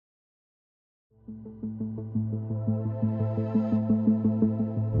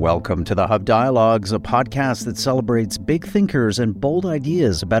Welcome to the Hub Dialogues, a podcast that celebrates big thinkers and bold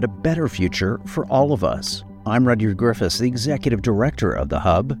ideas about a better future for all of us. I'm Rudyard Griffiths, the Executive Director of the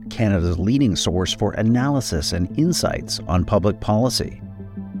Hub, Canada's leading source for analysis and insights on public policy.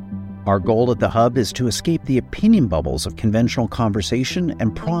 Our goal at the Hub is to escape the opinion bubbles of conventional conversation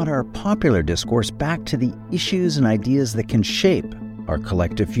and prod our popular discourse back to the issues and ideas that can shape our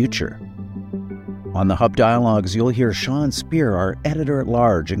collective future. On the Hub Dialogues, you'll hear Sean Speer, our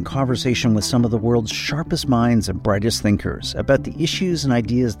editor-at-large, in conversation with some of the world's sharpest minds and brightest thinkers about the issues and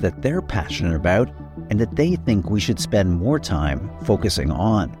ideas that they're passionate about and that they think we should spend more time focusing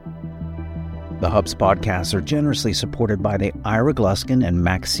on. The Hub's podcasts are generously supported by the Ira Gluskin and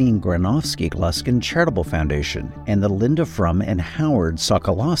Maxine Granovsky Gluskin Charitable Foundation and the Linda Frum and Howard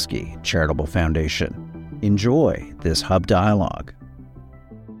Sokolowski Charitable Foundation. Enjoy this Hub Dialogue.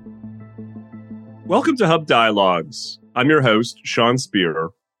 Welcome to Hub Dialogues. I'm your host, Sean Speer,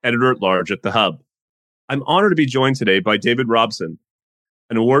 editor-at-large at the Hub. I'm honored to be joined today by David Robson,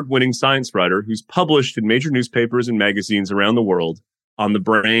 an award-winning science writer who's published in major newspapers and magazines around the world on the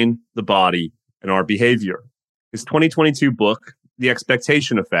brain, the body, and our behavior. His 2022 book, The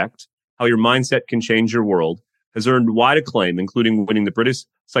Expectation Effect: How Your Mindset Can Change Your World, has earned wide acclaim, including winning the British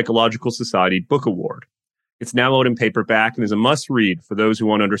Psychological Society Book Award. It's now out in paperback and is a must-read for those who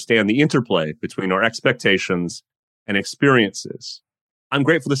want to understand the interplay between our expectations and experiences. I'm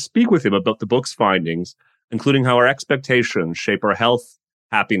grateful to speak with him about the book's findings, including how our expectations shape our health,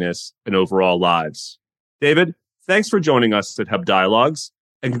 happiness, and overall lives. David, thanks for joining us at Hub Dialogues,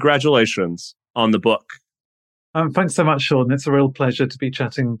 and congratulations on the book. Thanks so much, Sean. It's a real pleasure to be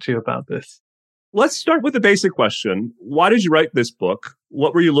chatting to you about this. Let's start with the basic question. Why did you write this book?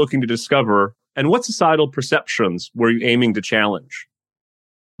 What were you looking to discover? And what societal perceptions were you aiming to challenge?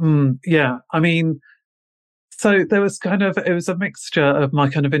 So there was it was a mixture of my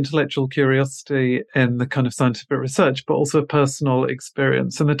kind of intellectual curiosity in the kind of scientific research, but also personal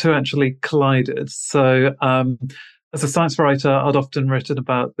experience. And the two actually collided. So as a science writer, I'd often written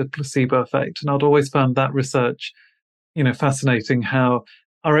about the placebo effect, and I'd always found that research, fascinating, how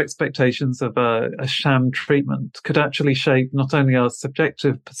our expectations of a sham treatment could actually shape not only our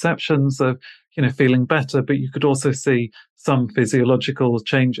subjective perceptions of, feeling better, but you could also see some physiological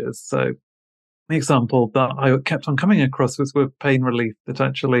changes. So the example that I kept on coming across was with pain relief, that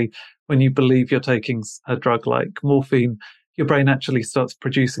actually when you believe you're taking a drug like morphine, your brain actually starts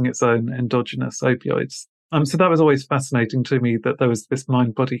producing its own endogenous opioids. So that was always fascinating to me, that there was this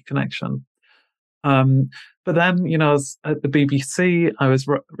mind-body connection. But then, I was at the BBC, I was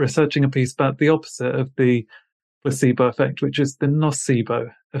researching a piece about the opposite of the placebo effect, which is the nocebo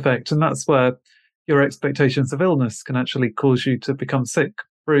effect. And that's where your expectations of illness can actually cause you to become sick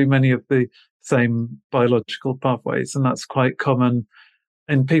through many of the same biological pathways. And that's quite common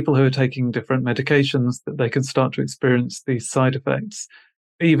in people who are taking different medications, that they can start to experience these side effects,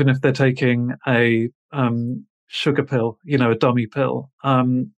 even if they're taking a sugar pill, a dummy pill.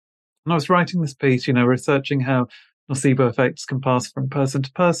 And I was writing this piece, researching how nocebo effects can pass from person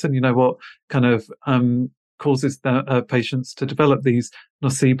to person, what kind of causes the patients to develop these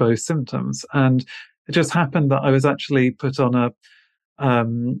nocebo symptoms. And it just happened that I was actually put on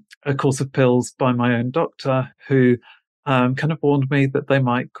a course of pills by my own doctor, who kind of warned me that they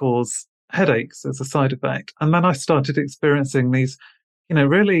might cause headaches as a side effect. And then I started experiencing these,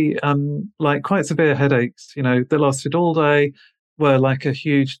 really like quite severe headaches, that lasted all day, were like a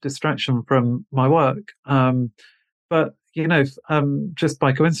huge distraction from my work. But just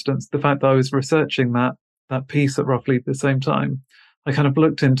by coincidence, the fact that I was researching that piece at roughly the same time, I kind of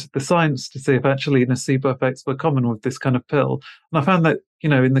looked into the science to see if actually nocebo effects were common with this kind of pill. And I found that,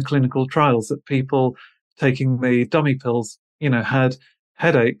 in the clinical trials, that people taking the dummy pills, had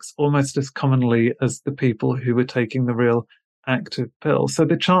headaches almost as commonly as the people who were taking the real active pill. So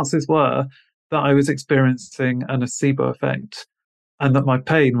the chances were that I was experiencing a nocebo effect, and that my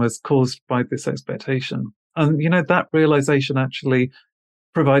pain was caused by this expectation. And, that realization actually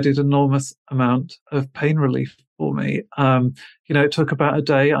provided enormous amount of pain relief for me. It took about a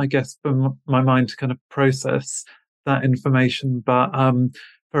day, I guess, for my mind to kind of process that information. But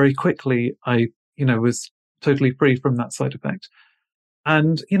very quickly, I, was totally free from that side effect.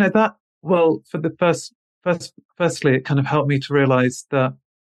 And, for the firstly, it kind of helped me to realize that,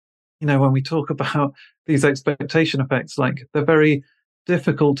 when we talk about these expectation effects, like, they're very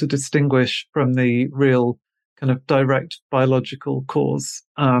difficult to distinguish from the real kind of direct biological cause.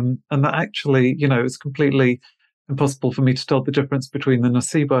 And that actually, it's completely impossible for me to tell the difference between the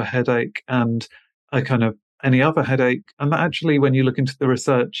nocebo headache and a kind of any other headache. And that actually, when you look into the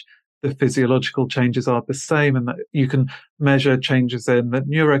research, the physiological changes are the same, and that you can measure changes in the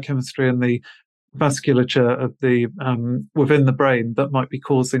neurochemistry and the vasculature of the within the brain that might be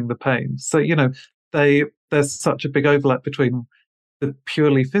causing the pain. So, there's such a big overlap between the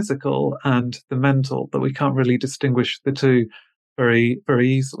purely physical and the mental that we can't really distinguish the two very, very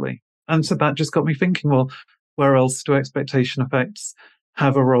easily. And so that just got me thinking, well, where else do expectation effects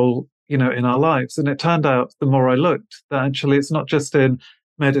have a role, in our lives? And it turned out, the more I looked, that actually it's not just in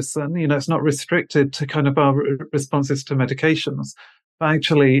medicine, it's not restricted to kind of our responses to medications, but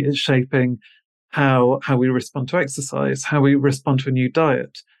actually it's shaping how we respond to exercise, how we respond to a new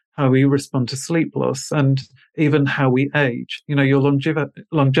diet, how we respond to sleep loss, and even how we age. Your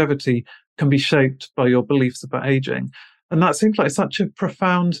longevity can be shaped by your beliefs about aging. And that seems like such a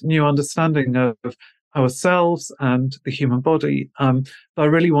profound new understanding of ourselves and the human body. That I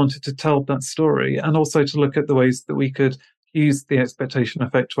really wanted to tell that story, and also to look at the ways that we could use the expectation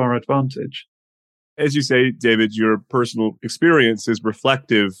effect to our advantage. As you say, David, your personal experience is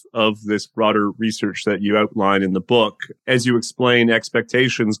reflective of this broader research that you outline in the book. As you explain,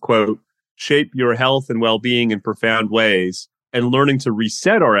 expectations, quote, shape your health and well-being in profound ways, and learning to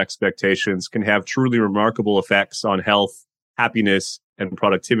reset our expectations can have truly remarkable effects on health, happiness, and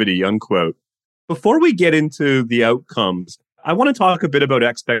productivity, unquote. Before we get into the outcomes, I want to talk a bit about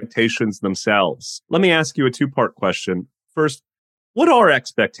expectations themselves. Let me ask you a two-part question. First, what are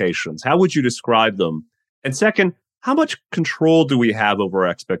expectations? How would you describe them? And second, how much control do we have over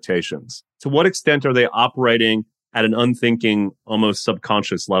expectations? To what extent are they operating at an unthinking, almost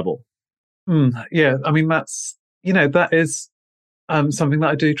subconscious level? Yeah, I mean, that is something that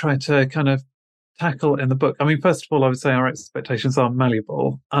I do try to kind of tackle in the book. I mean, first of all, I would say our expectations are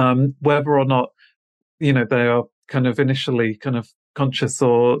malleable. Whether or not, they are kind of initially kind of conscious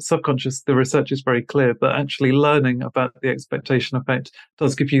or subconscious, the research is very clear that actually learning about the expectation effect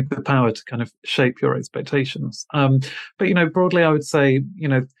does give you the power to kind of shape your expectations. But, broadly, I would say,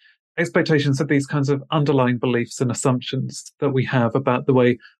 expectations are these kinds of underlying beliefs and assumptions that we have about the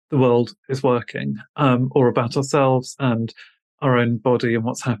way the world is working, or about ourselves and our own body and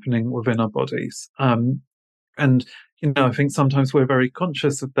what's happening within our bodies. And I think sometimes we're very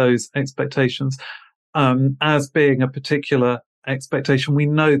conscious of those expectations as being a particular expectation. We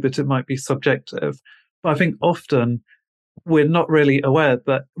know that it might be subjective, but I think often we're not really aware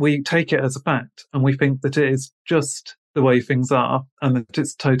that we take it as a fact, and we think that it is just the way things are and that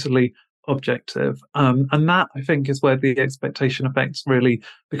it's totally objective. And that, I think, is where the expectation effects really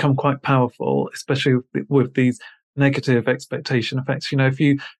become quite powerful, especially with these negative expectation effects. If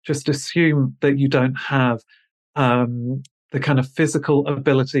you just assume that you don't have the kind of physical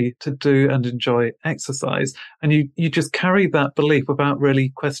ability to do and enjoy exercise, and you just carry that belief without really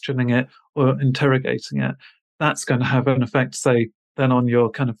questioning it or interrogating it, that's going to have an effect, say, then on your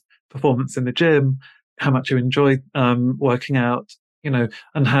kind of performance in the gym, how much you enjoy working out,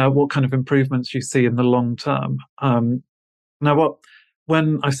 and what kind of improvements you see in the long term.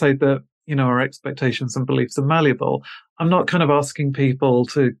 When I say that, our expectations and beliefs are malleable, I'm not kind of asking people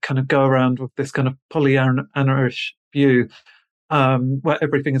to kind of go around with this kind of Pollyanna-ish view, where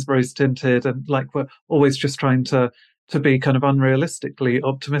everything is rose tinted and like we're always just trying to be kind of unrealistically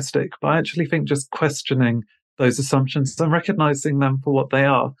optimistic. But I actually think just questioning those assumptions and recognizing them for what they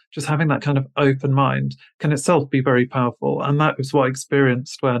are, just having that kind of open mind, can itself be very powerful. And that was what I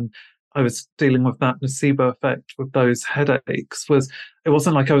experienced when I was dealing with that nocebo effect with those headaches. It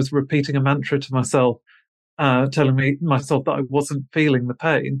wasn't like I was repeating a mantra to myself, telling myself that I wasn't feeling the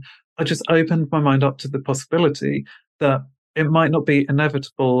pain. I just opened my mind up to the possibility that it might not be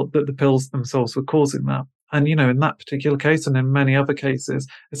inevitable that the pills themselves were causing that. And, in that particular case and in many other cases,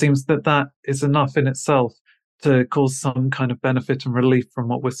 it seems that that is enough in itself to cause some kind of benefit and relief from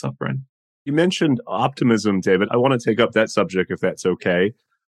what we're suffering. You mentioned optimism, David. I want to take up that subject if that's okay.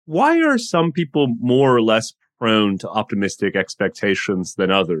 Why are some people more or less prone to optimistic expectations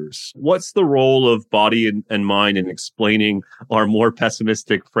than others? What's the role of body and mind in explaining our more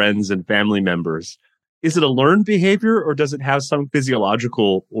pessimistic friends and family members? Is it a learned behavior, or does it have some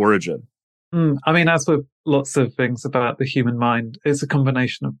physiological origin? I mean, as with lots of things about the human mind, it's a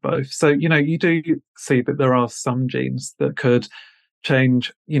combination of both. So, you do see that there are some genes that could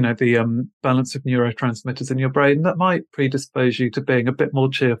change, the balance of neurotransmitters in your brain that might predispose you to being a bit more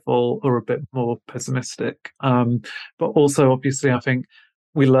cheerful or a bit more pessimistic. But also, obviously, I think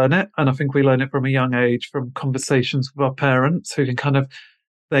we learn it. And I think we learn it from a young age, from conversations with our parents who can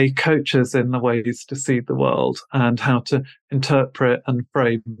they coach us in the ways to see the world and how to interpret and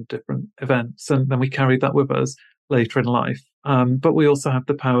frame different events. And then we carry that with us later in life. But we also have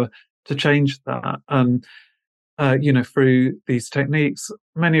the power to change that. And through these techniques,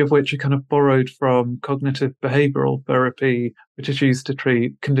 many of which are kind of borrowed from cognitive behavioral therapy, which is used to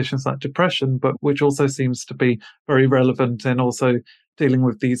treat conditions like depression, but which also seems to be very relevant in also dealing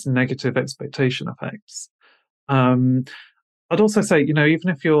with these negative expectation effects. I'd also say, even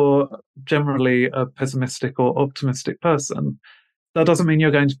if you're generally a pessimistic or optimistic person, that doesn't mean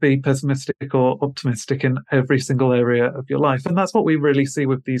you're going to be pessimistic or optimistic in every single area of your life. And that's what we really see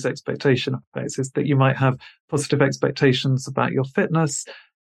with these expectation effects, is that you might have positive expectations about your fitness,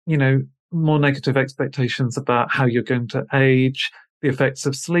 more negative expectations about how you're going to age, the effects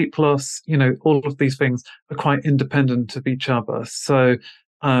of sleep loss, all of these things are quite independent of each other. So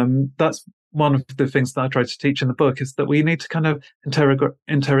that's one of the things that I try to teach in the book, is that we need to kind of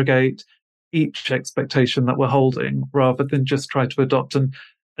interrogate each expectation that we're holding, rather than just try to adopt a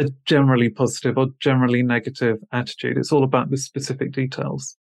generally positive or generally negative attitude. It's all about the specific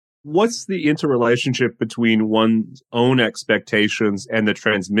details. What's the interrelationship between one's own expectations and the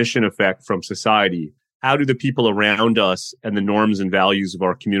transmission effect from society? How do the people around us and the norms and values of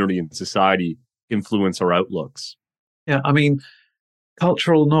our community and society influence our outlooks? Yeah, I mean,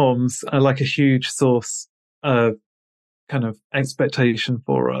 cultural norms are like a huge source of kind of expectation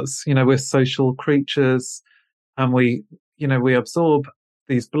for us. We're social creatures, and we absorb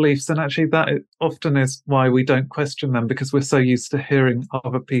these beliefs, and actually that often is why we don't question them, because we're so used to hearing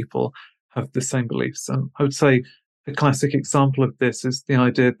other people have the same beliefs. And I would say the classic example of this is the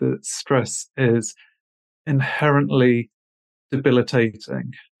idea that stress is inherently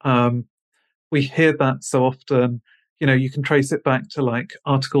debilitating. We hear that so often. You can trace it back to like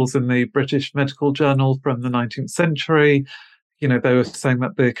articles in the British Medical Journal from the 19th century. They were saying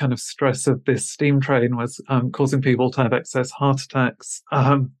that the kind of stress of this steam train was causing people to have excess heart attacks.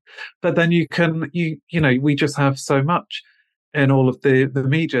 But then we just have so much in all of the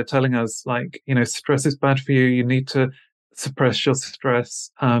media telling us, like, stress is bad for you. You need to suppress your stress.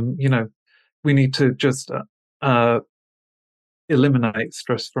 We need to just eliminate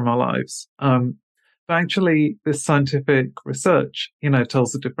stress from our lives. But actually, this scientific research,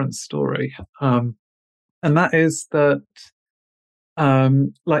 tells a different story. And that is that,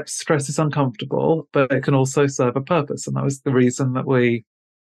 stress is uncomfortable, but it can also serve a purpose. And that was the reason that we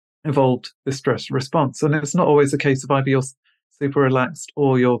evolved the stress response. And it's not always a case of either you're super relaxed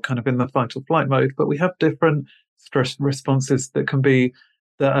or you're kind of in the fight or flight mode, but we have different stress responses that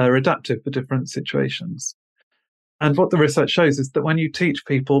are adaptive for different situations. And what the research shows is that when you teach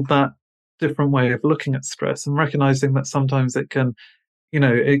people that different way of looking at stress and recognizing that sometimes it can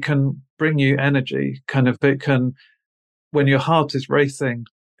bring you energy, when your heart is racing,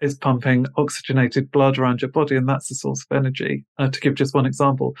 is pumping oxygenated blood around your body, and that's the source of energy. To give just one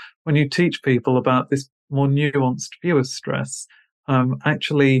example, when you teach people about this more nuanced view of stress,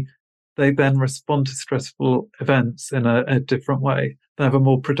 actually they then respond to stressful events in a different way. They have a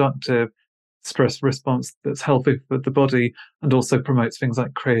more productive stress response that's healthy for the body, and also promotes things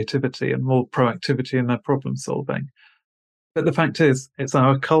like creativity and more proactivity in their problem solving. But the fact is, it's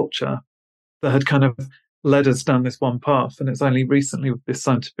our culture that had kind of led us down this one path. And it's only recently with this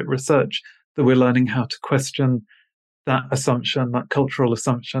scientific research that we're learning how to question that assumption, that cultural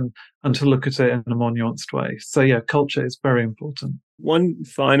assumption, and to look at it in a more nuanced way. So yeah, culture is very important. One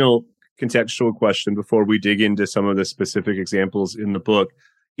final contextual question before we dig into some of the specific examples in the book.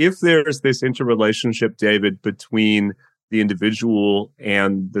 If there's this interrelationship, David, between the individual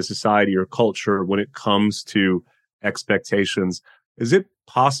and the society or culture when it comes to expectations, is it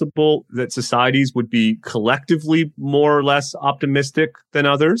possible that societies would be collectively more or less optimistic than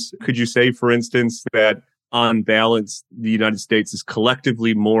others? Could you say, for instance, that on balance, the United States is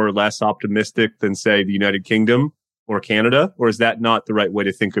collectively more or less optimistic than, say, the United Kingdom or Canada? Or is that not the right way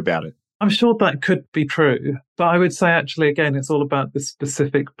to think about it? I'm sure that could be true, but I would say actually, again, it's all about the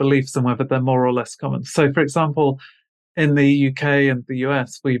specific beliefs and whether they're more or less common. So, for example, in the UK and the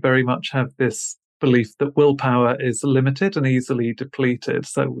US, we very much have this belief that willpower is limited and easily depleted.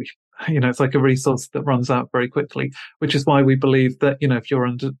 So it's like a resource that runs out very quickly, which is why we believe that, if you're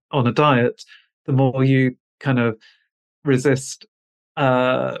on a diet, the more you kind of resist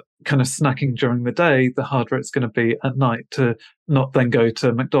snacking during the day, the harder it's going to be at night to not then go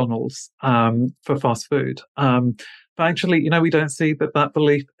to McDonald's for fast food. But actually, we don't see that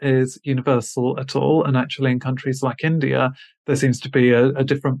belief is universal at all. And actually, in countries like India, there seems to be a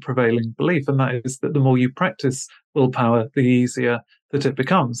different prevailing belief, and that is that the more you practice willpower, the easier that it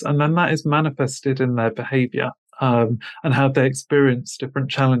becomes. And then that is manifested in their behavior and how they experience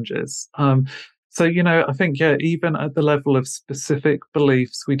different challenges. So, I think, even at the level of specific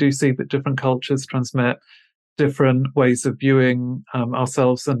beliefs, we do see that different cultures transmit different ways of viewing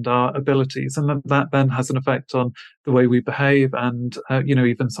ourselves and our abilities. And that then has an effect on the way we behave and,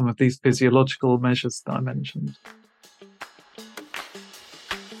 even some of these physiological measures that I mentioned.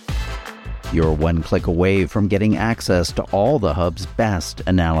 You're one click away from getting access to all the Hub's best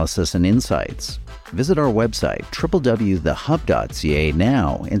analysis and insights. Visit our website, www.thehub.ca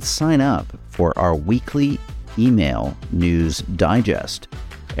now, and sign up for our weekly email news digest.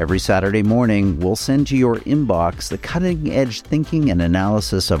 Every Saturday morning, we'll send to your inbox the cutting-edge thinking and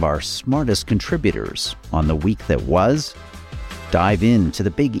analysis of our smartest contributors on the week that was. Dive into the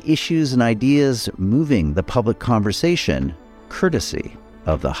big issues and ideas moving the public conversation, courtesy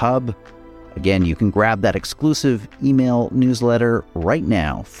of the Hub. Again, you can grab that exclusive email newsletter right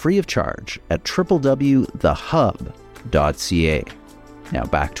now, free of charge, at www.thehub.ca. Now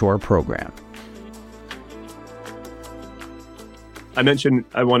back to our program. I mentioned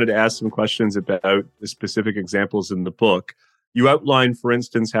I wanted to ask some questions about the specific examples in the book. You outline, for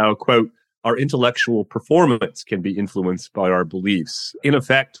instance, how, quote, our intellectual performance can be influenced by our beliefs. In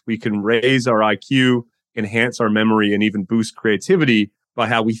effect, we can raise our IQ, enhance our memory, and even boost creativity by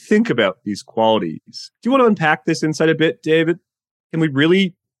how we think about these qualities. Do you want to unpack this insight a bit, David? Can we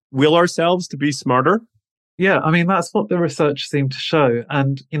really will ourselves to be smarter? Yeah, I mean, that's what the research seemed to show.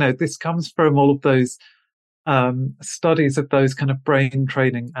 And, this comes from all of those studies of those kind of brain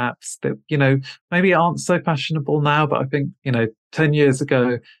training apps that, maybe aren't so fashionable now, but I think, 10 years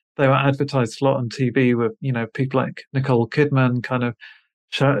ago, they were advertised a lot on TV with, people like Nicole Kidman kind of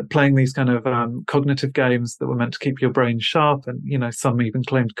playing these kind of cognitive games that were meant to keep your brain sharp. And, some even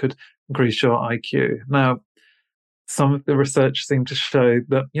claimed could increase your IQ. Now, some of the research seemed to show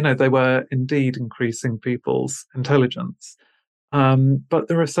that, they were indeed increasing people's intelligence. But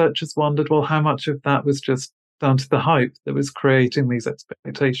the researchers wondered, well, how much of that was just down to the hype that was creating these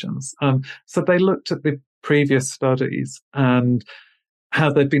expectations? So they looked at the previous studies and how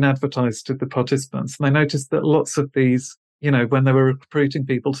they'd been advertised to the participants. And they noticed that lots of these, when they were recruiting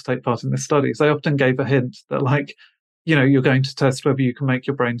people to take part in the studies, they often gave a hint that, you're going to test whether you can make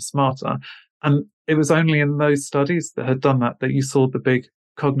your brain smarter. And it was only in those studies that had done that you saw the big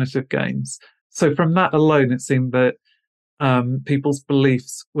cognitive gains. So from that alone, it seemed that people's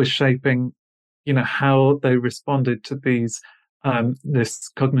beliefs were shaping, how they responded to this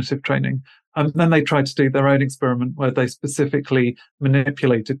cognitive training. Then they tried to do their own experiment where they specifically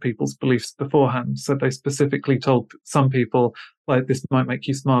manipulated people's beliefs beforehand. So they specifically told some people, this might make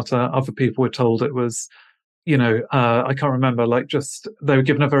you smarter. Other people were told it was, I can't remember, they were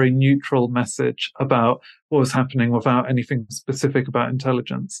given a very neutral message about what was happening without anything specific about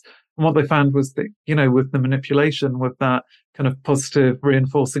intelligence. And what they found was that, with the manipulation, with that kind of positive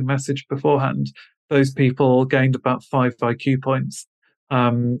reinforcing message beforehand, those people gained about 5 IQ points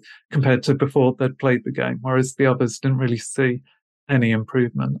compared to before they'd played the game, whereas the others didn't really see any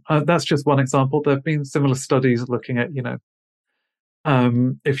improvement. That's just one example. There have been similar studies looking at,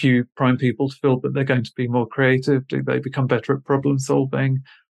 if you prime people to feel that they're going to be more creative, do they become better at problem solving?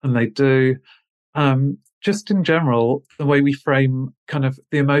 And they do. Just in general, the way we frame kind of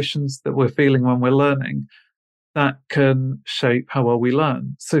the emotions that we're feeling when we're learning, that can shape how well we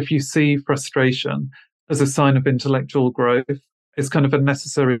learn. So if you see frustration as a sign of intellectual growth, it's kind of a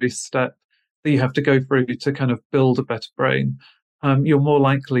necessary step that you have to go through to kind of build a better brain. You're more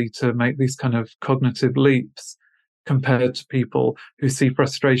likely to make these kind of cognitive leaps compared to people who see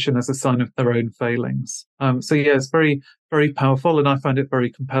frustration as a sign of their own failings. So it's very, very powerful, and I find it very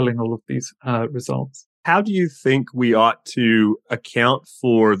compelling, all of these results. How do you think we ought to account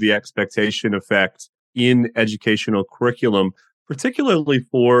for the expectation effect in educational curriculum, particularly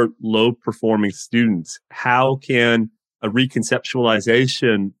for low-performing students? How can a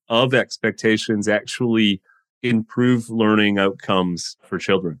reconceptualization of expectations actually improve learning outcomes for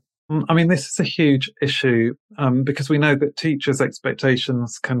children? I mean, this is a huge issue because we know that teachers'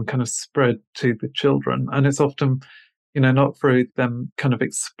 expectations can kind of spread to the children. And it's often, not through them kind of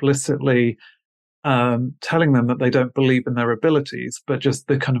explicitly telling them that they don't believe in their abilities, but just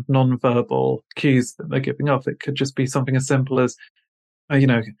the kind of non-verbal cues that they're giving off. It could just be something as simple as,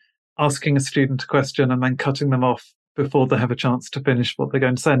 asking a student a question and then cutting them off before they have a chance to finish what they're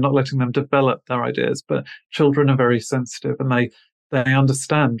going to say and not letting them develop their ideas. But children are very sensitive, and they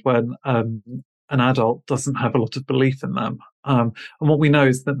understand when an adult doesn't have a lot of belief in them. And what we know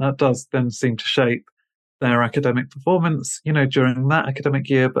is that does then seem to shape their academic performance, during that academic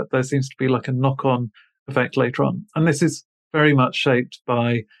year, but there seems to be like a knock-on effect later on. And this is very much shaped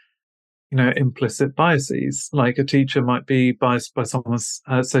by, implicit biases. Like a teacher might be biased by someone's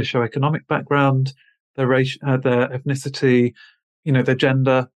socioeconomic background, their race, their ethnicity, their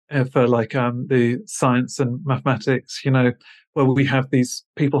gender, for like the science and mathematics, where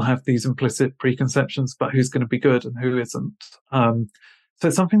people have these implicit preconceptions about who's going to be good and who isn't. So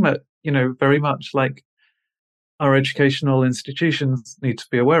it's something that, very much like our educational institutions need to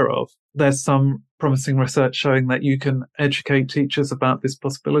be aware of. There's some promising research showing that you can educate teachers about this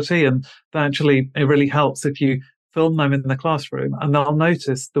possibility, and that actually it really helps if you film them in the classroom and they'll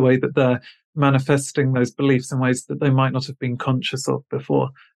notice the way that they're manifesting those beliefs in ways that they might not have been conscious of before.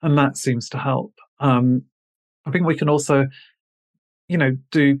 And that seems to help. I think we can also,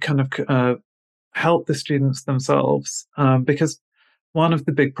 do kind of help the students themselves, because one of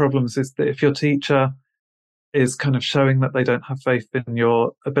the big problems is that if your teacher is kind of showing that they don't have faith in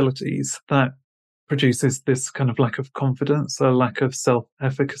your abilities, that produces this kind of lack of confidence, a lack of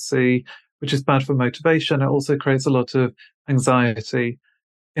self-efficacy, which is bad for motivation. It also creates a lot of anxiety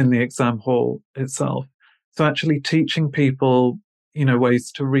in the exam hall itself. So actually teaching people,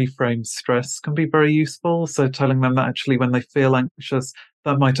 ways to reframe stress can be very useful. So telling them that actually when they feel anxious,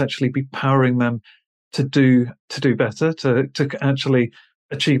 that might actually be powering them to do better, to actually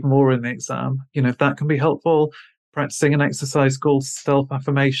achieve more in the exam. That can be helpful. Practicing an exercise called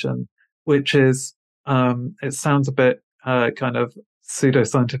self-affirmation, which is, it sounds a bit kind of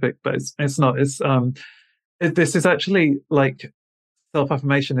pseudoscientific, but it's not. This is actually like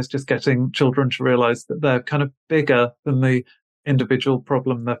self-affirmation is just getting children to realize that they're kind of bigger than the individual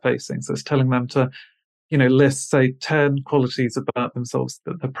problem they're facing. So it's telling them to, list, say, 10 qualities about themselves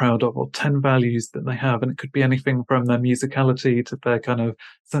that they're proud of, or 10 values that they have. And it could be anything from their musicality to their kind of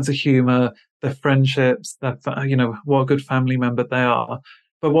sense of humor, their friendships, their, what a good family member they are.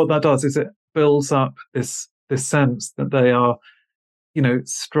 But what that does is it builds up this sense that they are,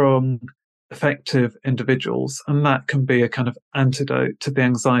 strong, effective individuals. And that can be a kind of antidote to the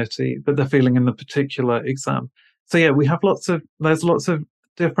anxiety that they're feeling in the particular exam. So yeah, there's lots of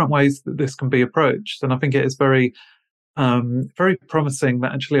different ways that this can be approached. And I think it is very, very promising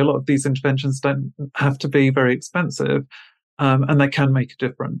that actually a lot of these interventions don't have to be very expensive, and they can make a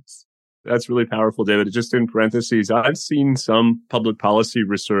difference. That's really powerful, David. Just in parentheses, I've seen some public policy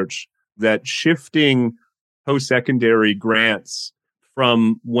research that shifting post-secondary grants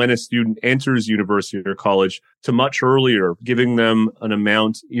from when a student enters university or college to much earlier, giving them an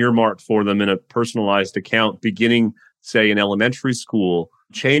amount earmarked for them in a personalized account beginning, say, in elementary school,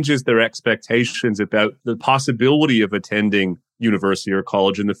 changes their expectations about the possibility of attending university or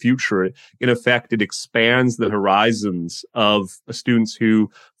college in the future. In effect, it expands the horizons of students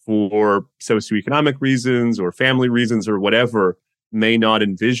who, for socioeconomic reasons or family reasons or whatever, may not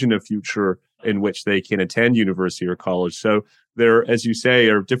envision a future in which they can attend university or college. So there, as you say,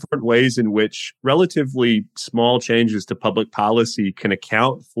 are different ways in which relatively small changes to public policy can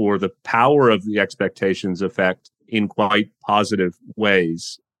account for the power of the expectations effect in quite positive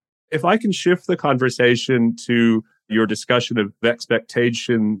ways. If I can shift the conversation to your discussion of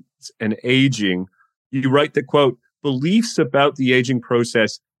expectations and aging, you write that, quote, beliefs about the aging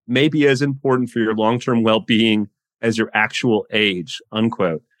process may be as important for your long-term well-being as your actual age,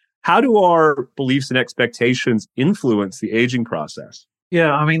 unquote. How do our beliefs and expectations influence the aging process?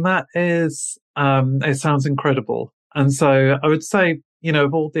 Yeah, I mean, that is, it sounds incredible. And so I would say,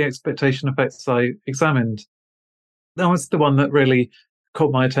 of all the expectation effects I examined, that was the one that really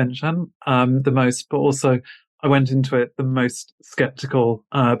caught my attention the most, but also I went into it the most skeptical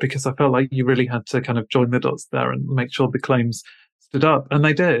because I felt like you really had to kind of join the dots there and make sure the claims stood up. And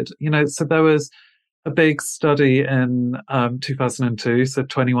they did, so there was a big study in 2002, so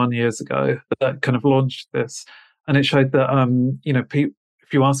 21 years ago, that kind of launched this. And it showed that,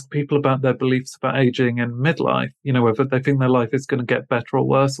 if you ask people about their beliefs about aging in midlife, whether they think their life is going to get better or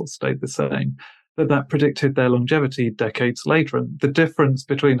worse or stay the same, that predicted their longevity decades later. And the difference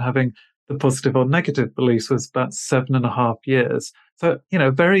between having the positive or negative beliefs was about 7.5 years. So,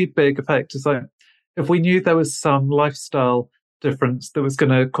 very big effect. Is like, if we knew there was some lifestyle difference that was going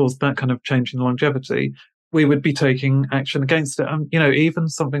to cause that kind of change in longevity, we would be taking action against it. Even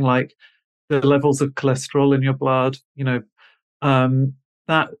something like the levels of cholesterol in your blood,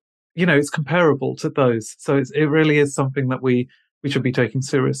 that, it's comparable to those. So it really is something that we should be taking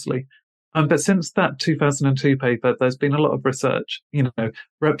seriously. But since that 2002 paper, there's been a lot of research,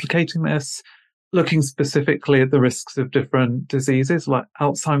 replicating this, looking specifically at the risks of different diseases like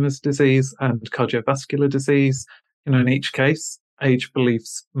Alzheimer's disease and cardiovascular disease. In each case, age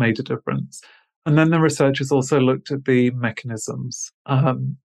beliefs made a difference. And then the researchers also looked at the mechanisms.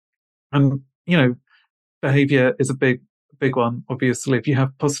 Behavior is a big one, obviously. If you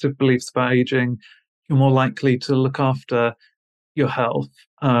have positive beliefs about aging, you're more likely to look after your health.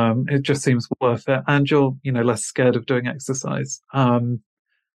 It just seems worth it. And you're, less scared of doing exercise.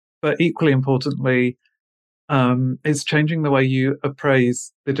 but equally importantly, it's changing the way you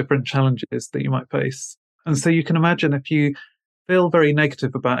appraise the different challenges that you might face. And so you can imagine if you feel very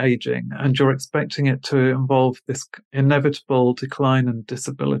negative about aging and you're expecting it to involve this inevitable decline and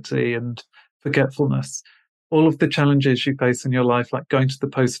disability and forgetfulness, all of the challenges you face in your life, like going to the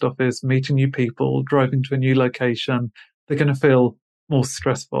post office, meeting new people, driving to a new location, they're going to feel more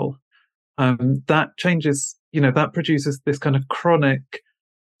stressful. That changes, that produces this kind of chronic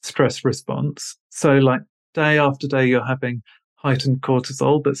stress response. So like day after day, you're having heightened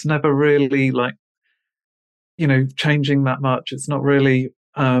cortisol that's never really changing that much. It's not really,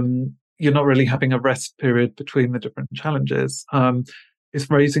 you're not really having a rest period between the different challenges. It's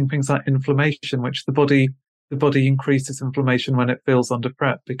raising things like inflammation, which the body increases inflammation when it feels under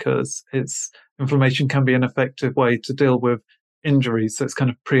prep, because inflammation can be an effective way to deal with injuries. So it's kind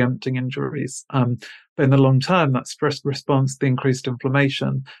of preempting injuries. But in the long term, that stress response, the increased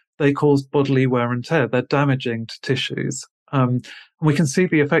inflammation, they cause bodily wear and tear. They're damaging to tissues. And we can see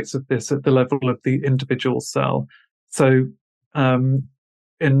the effects of this at the level of the individual cell. So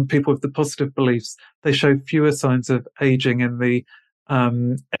in people with the positive beliefs, they show fewer signs of aging in the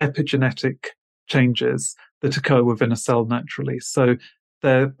epigenetic changes that occur within a cell naturally. So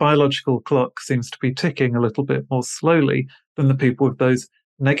their biological clock seems to be ticking a little bit more slowly than the people with those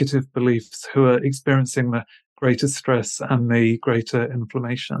negative beliefs who are experiencing the greater stress and the greater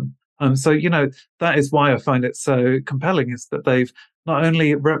inflammation. So, that is why I find it so compelling, is that they've not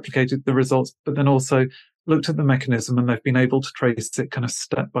only replicated the results, but then also looked at the mechanism, and they've been able to trace it kind of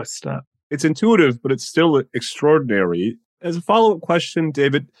step by step. It's intuitive, but it's still extraordinary. As a follow-up question,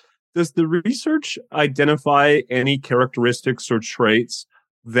 David, does the research identify any characteristics or traits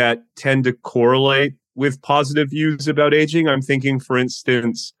that tend to correlate with positive views about aging? I'm thinking, for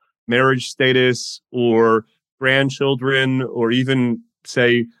instance, marriage status or grandchildren, or even,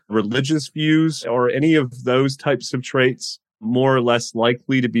 say, religious views. Are any of those types of traits more or less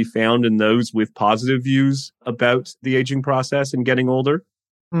likely to be found in those with positive views about the aging process and getting older?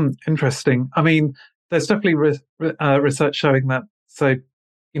 Interesting. I mean, there's definitely research showing that. So,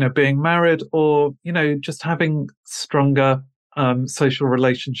 being married, or, just having stronger social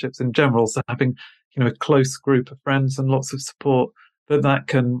relationships in general. So having, a close group of friends and lots of support, that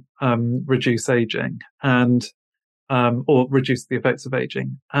can reduce aging and or reduce the effects of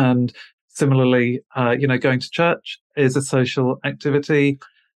aging. And similarly, going to church is a social activity.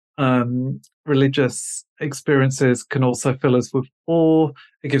 Religious experiences can also fill us with awe.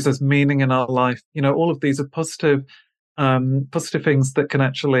 It gives us meaning in our life. All of these are positive things that can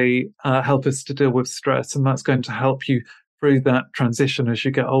actually help us to deal with stress, and that's going to help you through that transition as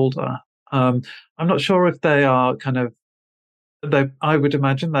you get older. I'm not sure if they are I would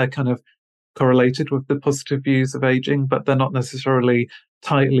imagine they're kind of correlated with the positive views of aging, but they're not necessarily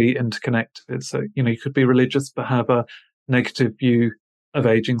tightly interconnected. So, you could be religious but have a negative view of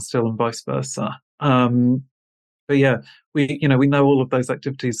aging still, and vice versa. But yeah, we know all of those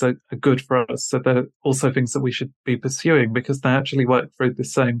activities are good for us. So they're also things that we should be pursuing, because they actually work through the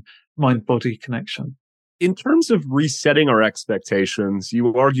same mind-body connection. In terms of resetting our expectations,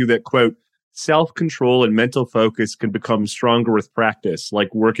 you argue that, quote, self-control and mental focus can become stronger with practice,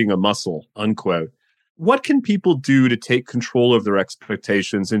 like working a muscle, unquote. What can people do to take control of their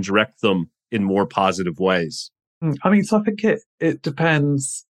expectations and direct them in more positive ways? I mean, so I think it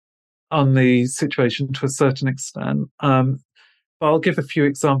depends on the situation to a certain extent. But I'll give a few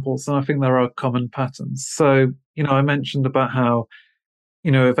examples, and I think there are common patterns. So, I mentioned about how,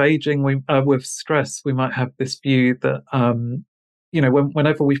 with aging, with stress, we might have this view that,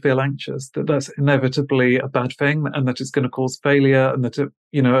 whenever we feel anxious, that's inevitably a bad thing, and that it's going to cause failure, and that,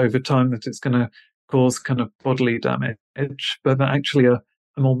 over time, that it's going to cause kind of bodily damage. But that actually a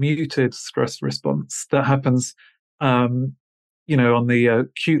more muted stress response that happens, on the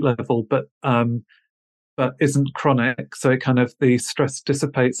acute level, but isn't chronic. So it kind of, the stress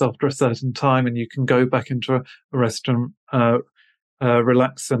dissipates after a certain time, and you can go back into a rest and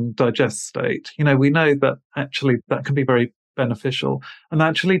relax and digest state. We know that actually that can be very beneficial, and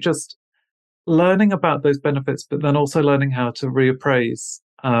actually just learning about those benefits, but then also learning how to reappraise,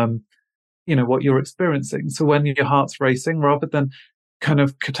 what you're experiencing. So when your heart's racing, rather than kind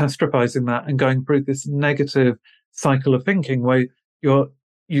of catastrophizing that and going through this negative cycle of thinking where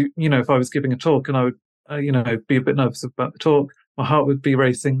if I was giving a talk and I would, be a bit nervous about the talk, my heart would be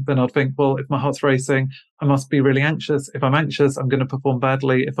racing. Then I'd think, well, if my heart's racing, I must be really anxious. If I'm anxious, I'm going to perform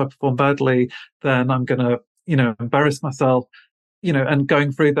badly. If I perform badly, then I'm going to, embarrass myself, and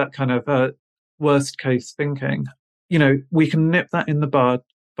going through that kind of worst case thinking. We can nip that in the bud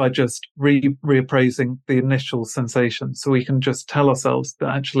by just reappraising the initial sensation. So we can just tell ourselves that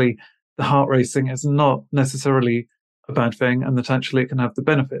actually the heart racing is not necessarily a bad thing and that actually it can have the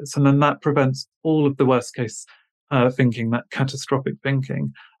benefits. And then that prevents all of the worst case thinking, that catastrophic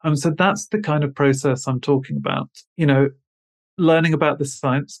thinking. So that's the kind of process I'm talking about. Learning about the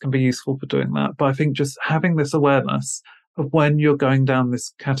science can be useful for doing that. But I think just having this awareness of when you're going down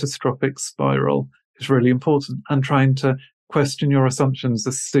this catastrophic spiral is really important, and trying to question your assumptions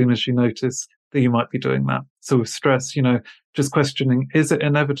as soon as you notice that you might be doing that. So with stress, just questioning, is it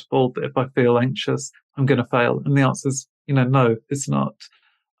inevitable that if I feel anxious, I'm going to fail? And the answer is, no, it's not.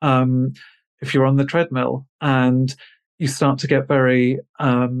 If you're on the treadmill and you start to get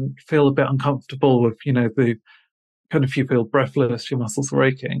feel a bit uncomfortable with, the kind of, you feel breathless, your muscles are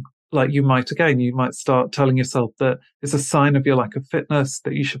aching, you might start telling yourself that it's a sign of your lack of fitness,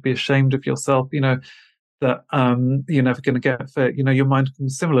 that you should be ashamed of yourself, that you're never going to get fit. Your mind can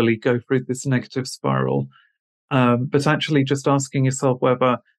similarly go through this negative spiral. But actually just asking yourself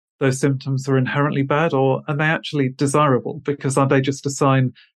whether those symptoms are inherently bad, or are they actually desirable? Because are they just a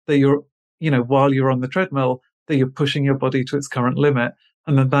sign that you're, while you're on the treadmill, that you're pushing your body to its current limit,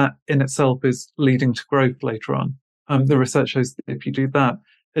 and then that in itself is leading to growth later on. The research shows that if you do that,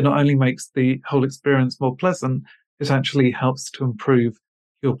 it not only makes the whole experience more pleasant, it actually helps to improve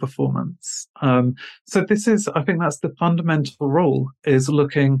your performance. So I think that's the fundamental rule, is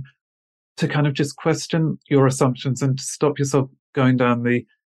looking to kind of just question your assumptions and to stop yourself going down the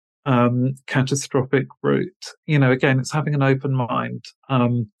catastrophic route. Again, it's having an open mind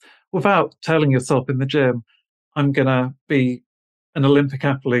without telling yourself in the gym, I'm going to be an Olympic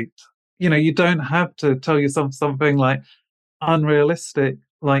athlete. You don't have to tell yourself something like unrealistic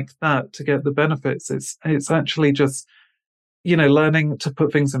like that to get the benefits. It's actually just, learning to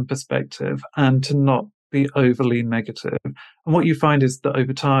put things in perspective and to not be overly negative. And what you find is that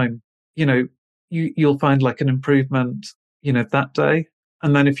over time, you'll find an improvement, that day.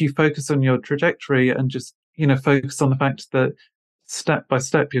 And then if you focus on your trajectory and just, focus on the fact that step by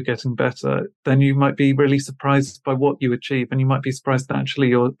step you're getting better, then you might be really surprised by what you achieve. And you might be surprised that actually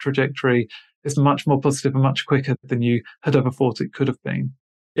your trajectory is much more positive and much quicker than you had ever thought it could have been.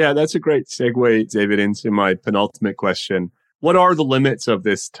 Yeah, that's a great segue, David, into my penultimate question. What are the limits of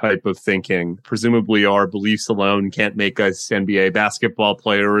this type of thinking? Presumably our beliefs alone can't make us NBA basketball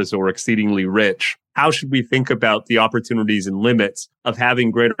players or exceedingly rich. How should we think about the opportunities and limits of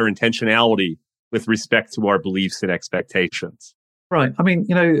having greater intentionality with respect to our beliefs and expectations? Right. I mean,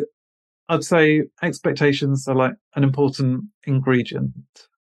 I'd say expectations are like an important ingredient,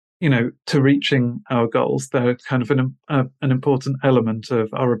 to reaching our goals. They're kind of an important element of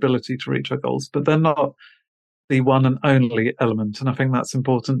our ability to reach our goals, but they're not the one and only element. And I think that's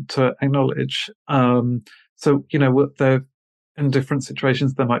important to acknowledge. So, they're in different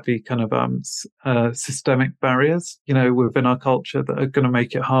situations, there might be kind of systemic barriers, within our culture that are going to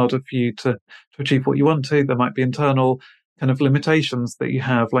make it harder for you to achieve what you want to. There might be internal kind of limitations that you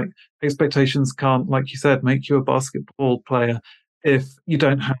have, like expectations can't, like you said, make you a basketball player if you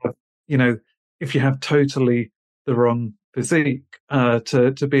don't have, if you have totally the wrong physique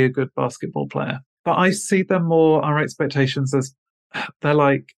to be a good basketball player. But I see them more, our expectations, as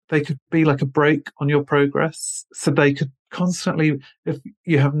they could be like a brake on your progress. So they could constantly, if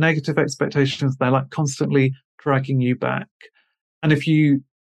you have negative expectations, they're constantly dragging you back. And if you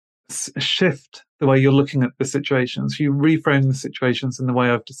shift the way you're looking at the situations, you reframe the situations in the way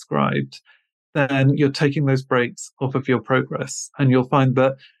I've described, then you're taking those brakes off of your progress, and you'll find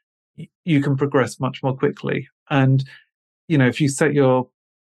that you can progress much more quickly. And, if you set your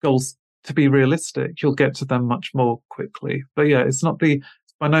goals to be realistic, you'll get to them much more quickly. But yeah, it's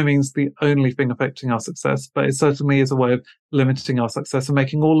by no means the only thing affecting our success, but it certainly is a way of limiting our success and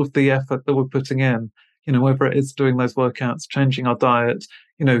making all of the effort that we're putting in, whether it is doing those workouts, changing our diet,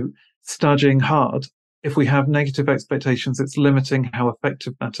 studying hard. If we have negative expectations, it's limiting how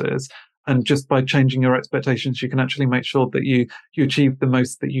effective that is. And just by changing your expectations, you can actually make sure that you achieve the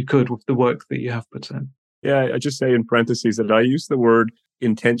most that you could with the work that you have put in. Yeah, I just say in parentheses that I use the word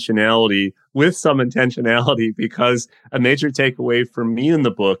intentionality with some intentionality, because a major takeaway for me in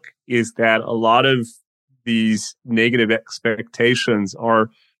the book is that a lot of these negative expectations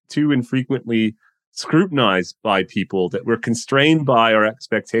are too infrequently scrutinized by people, that we're constrained by our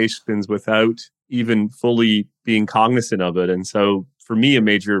expectations without even fully being cognizant of it. And so for me, a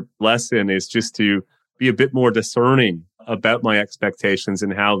major lesson is just to be a bit more discerning about my expectations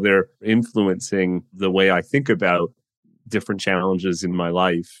and how they're influencing the way I think about different challenges in my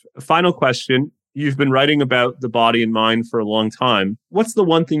life. Final question. You've been writing about the body and mind for a long time. What's the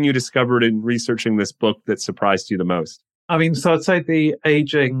one thing you discovered in researching this book that surprised you the most? I mean, so I'd say the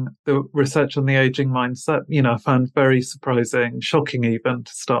research on the aging mindset, I found very surprising, shocking even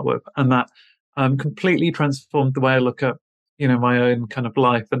to start with. And that completely transformed the way I look at, my own kind of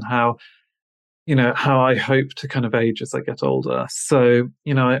life and how I hope to kind of age as I get older. So,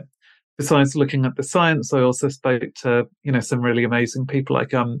 besides looking at the science, I also spoke to, some really amazing people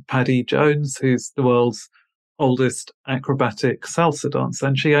like Paddy Jones, who's the world's oldest acrobatic salsa dancer.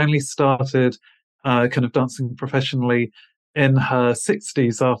 And she only started kind of dancing professionally in her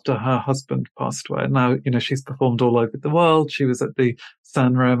 60s after her husband passed away. Now, she's performed all over the world. She was at the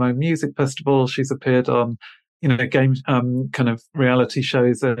San Remo Music Festival. She's appeared on, game kind of reality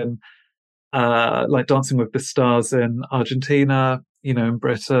shows in like Dancing with the Stars in Argentina, in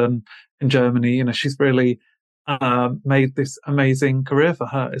Britain, in Germany. She's really made this amazing career for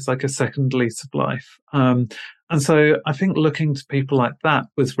her. It's like a second lease of life. And so I think looking to people like that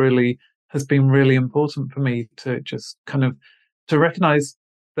has been really important for me to just kind of to recognize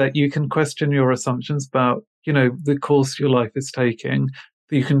that you can question your assumptions about, the course your life is taking,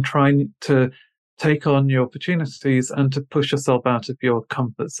 that you can try to take on your opportunities and to push yourself out of your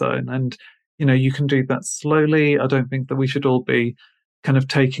comfort zone. And, you can do that slowly. I don't think that we should all be kind of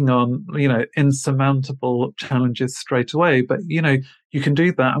taking on, insurmountable challenges straight away. But, you can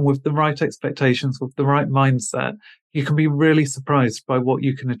do that. And with the right expectations, with the right mindset, you can be really surprised by what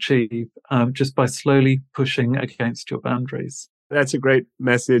you can achieve just by slowly pushing against your boundaries. That's a great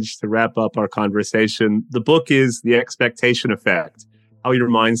message to wrap up our conversation. The book is The Expectation Effect, How Your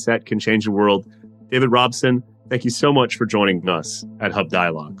Mindset Can Change the World. David Robson, thank you so much for joining us at Hub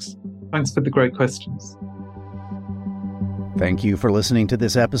Dialogues. Thanks for the great questions. Thank you for listening to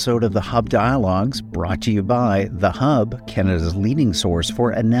this episode of the Hub Dialogues, brought to you by The Hub, Canada's leading source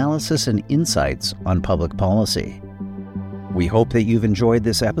for analysis and insights on public policy. We hope that you've enjoyed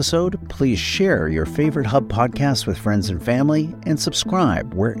this episode. Please share your favorite Hub podcasts with friends and family and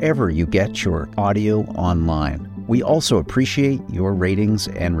subscribe wherever you get your audio online. We also appreciate your ratings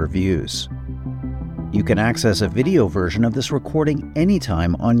and reviews. You can access a video version of this recording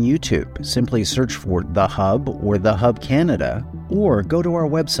anytime on YouTube. Simply search for The Hub or The Hub Canada, or go to our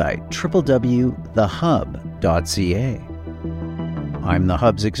website, www.thehub.ca. I'm the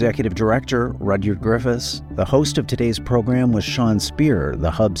Hub's Executive Director, Rudyard Griffiths. The host of today's program was Sean Spear,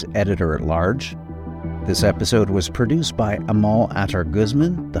 the Hub's Editor-at-Large. This episode was produced by Amal Attar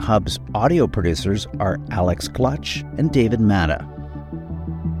Guzman. The Hub's audio producers are Alex Clutch and David Matta.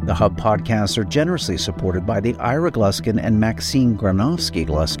 The Hub podcasts are generously supported by the Ira Gluskin and Maxine Granovsky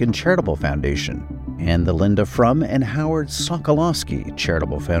Gluskin Charitable Foundation and the Linda Frum and Howard Sokolowski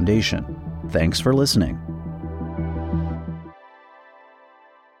Charitable Foundation. Thanks for listening.